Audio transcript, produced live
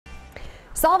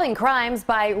Solving crimes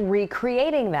by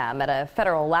recreating them at a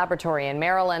federal laboratory in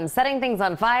Maryland. Setting things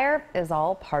on fire is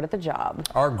all part of the job.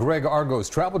 Our Greg Argos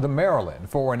traveled to Maryland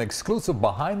for an exclusive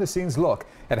behind-the-scenes look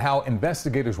at how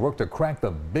investigators work to crack the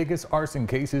biggest arson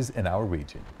cases in our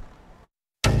region.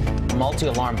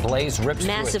 Multi-alarm blaze rips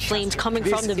massive flames coming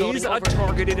from the building. This is a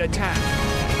targeted attack.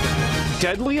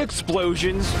 Deadly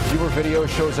explosions. Viewer video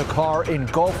shows a car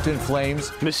engulfed in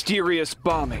flames. Mysterious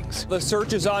bombings. The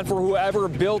search is on for whoever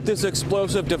built this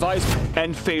explosive device.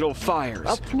 And fatal fires.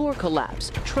 A floor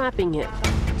collapse, trapping him.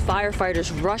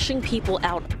 Firefighters rushing people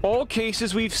out. All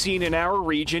cases we've seen in our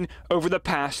region over the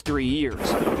past 3 years.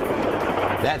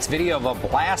 That's video of a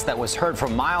blast that was heard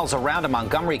from miles around a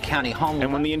Montgomery County home.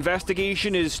 And when the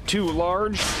investigation is too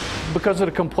large, because of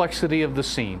the complexity of the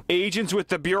scene, agents with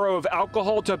the Bureau of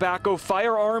Alcohol, Tobacco,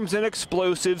 Firearms, and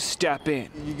Explosives step in.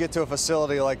 You get to a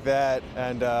facility like that,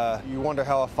 and you wonder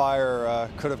how a fire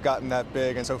could have gotten that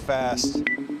big and so fast.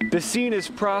 The scene is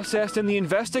processed and the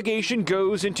investigation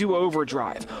goes into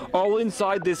overdrive, all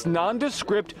inside this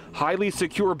nondescript, highly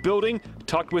secure building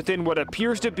tucked within what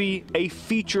appears to be a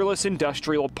featureless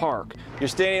industrial park. You're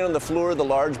standing on the floor of the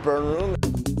large burn room.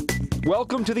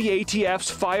 Welcome to the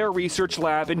ATF's Fire Research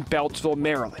Lab in Beltsville,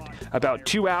 Maryland, about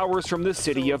 2 hours from the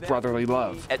city of brotherly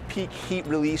love. At peak heat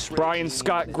release. Brian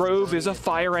Scott Grove is a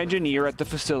fire engineer at the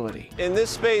facility. In this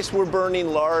space, we're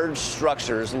burning large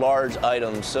structures, large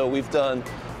items. So we've done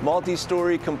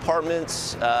multi-story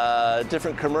compartments,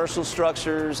 different commercial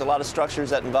structures, a lot of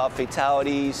structures that involve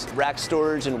fatalities, rack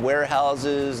storage in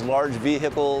warehouses, large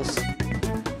vehicles.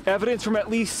 Evidence from at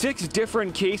least 6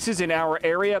 different cases in our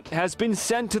area has been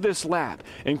sent to this lab,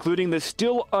 including the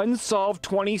still unsolved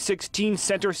 2016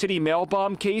 Center City mail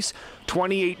bomb case,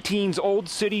 2018's Old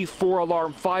City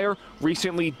 4-alarm fire,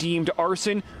 recently deemed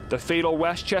arson, the fatal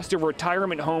Westchester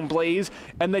retirement home blaze,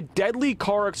 and the deadly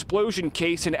car explosion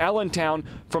case in Allentown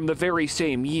from the very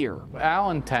same year.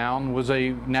 Allentown was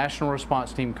a national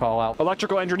response team call-out.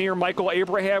 Electrical engineer Michael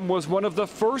Abraham was one of the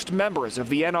first members of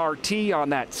the NRT on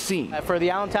that scene. For the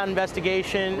Allentown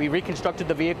investigation, we reconstructed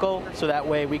the vehicle so that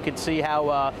way we could see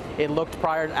how it looked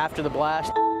prior and after the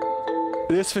blast.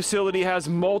 This facility has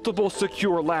multiple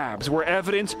secure labs where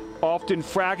evidence, often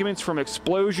fragments from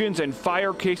explosions and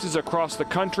fire cases across the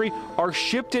country, are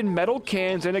shipped in metal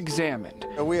cans and examined.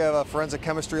 We have a forensic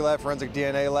chemistry lab, forensic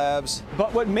DNA labs.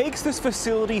 But what makes this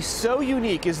facility so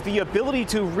unique is the ability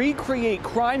to recreate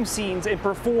crime scenes and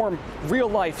perform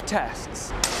real-life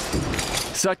tests.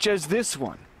 Such as this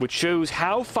one, which shows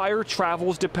how fire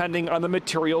travels depending on the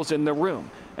materials in the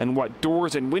room and what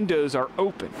doors and windows are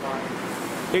open.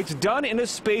 It's done in a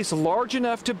space large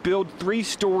enough to build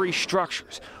 3-story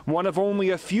structures, one of only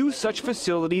a few such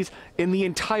facilities in the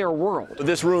entire world.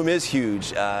 This room is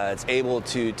huge. It's able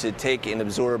to take and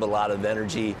absorb a lot of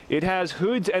energy. It has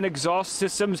hoods and exhaust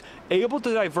systems able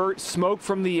to divert smoke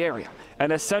from the area,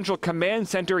 an essential command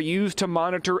center used to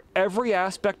monitor every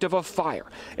aspect of a fire.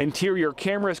 Interior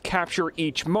cameras capture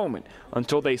each moment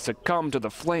until they succumb to the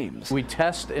flames. We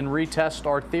test and retest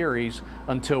our theories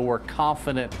until we're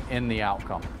confident in the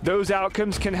outcome. Those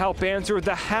outcomes can help answer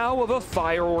the how of a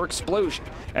fire or explosion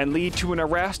and lead to an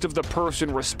arrest of the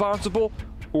person responsible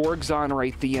or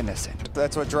exonerate the innocent.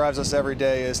 That's what drives us every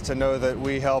day, is to know that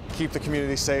we help keep the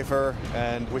community safer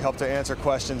and we help to answer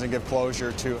questions and give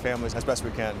closure to families as best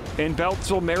we can. In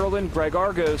Beltsville, Maryland, Greg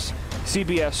Argos,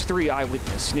 CBS 3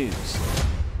 Eyewitness News.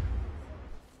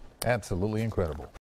 Absolutely incredible.